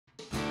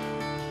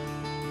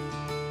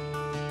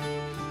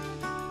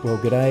Well,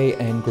 g'day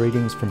and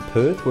greetings from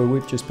Perth, where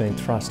we've just been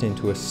thrust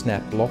into a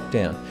snap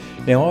lockdown.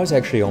 Now, I was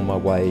actually on my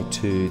way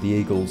to the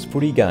Eagles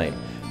footy game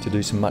to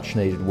do some much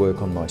needed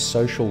work on my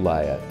social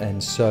layer,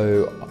 and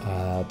so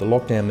the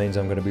lockdown means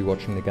I'm going to be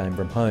watching the game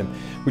from home,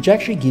 which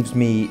actually gives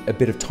me a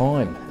bit of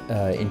time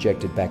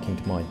injected back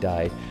into my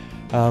day.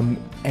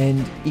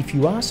 And if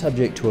you are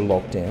subject to a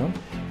lockdown,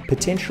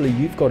 potentially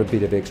you've got a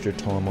bit of extra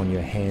time on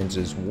your hands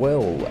as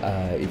well,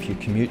 if your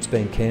commute's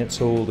been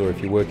cancelled or if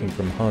you're working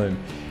from home.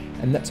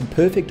 And that's a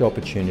perfect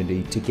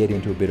opportunity to get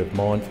into a bit of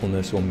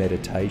mindfulness or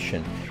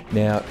meditation.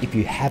 Now, if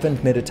you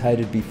haven't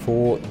meditated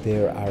before,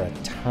 there are a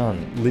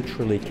ton,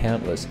 literally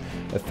countless,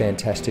 of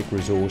fantastic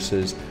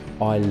resources.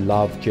 I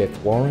love Jeff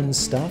Warren's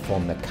stuff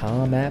on the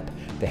Calm app.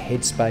 The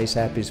Headspace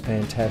app is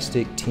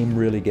fantastic. Tim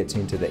really gets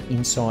into the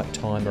Insight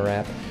Timer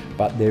app,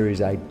 but there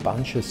is a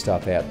bunch of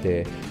stuff out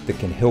there that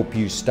can help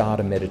you start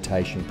a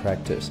meditation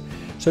practice.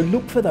 So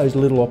look for those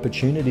little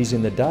opportunities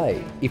in the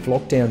day. If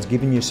lockdown's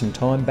given you some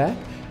time back,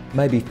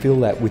 maybe fill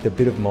that with a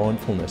bit of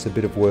mindfulness, a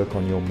bit of work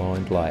on your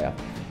mind layer.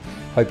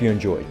 Hope you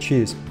enjoy.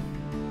 Cheers.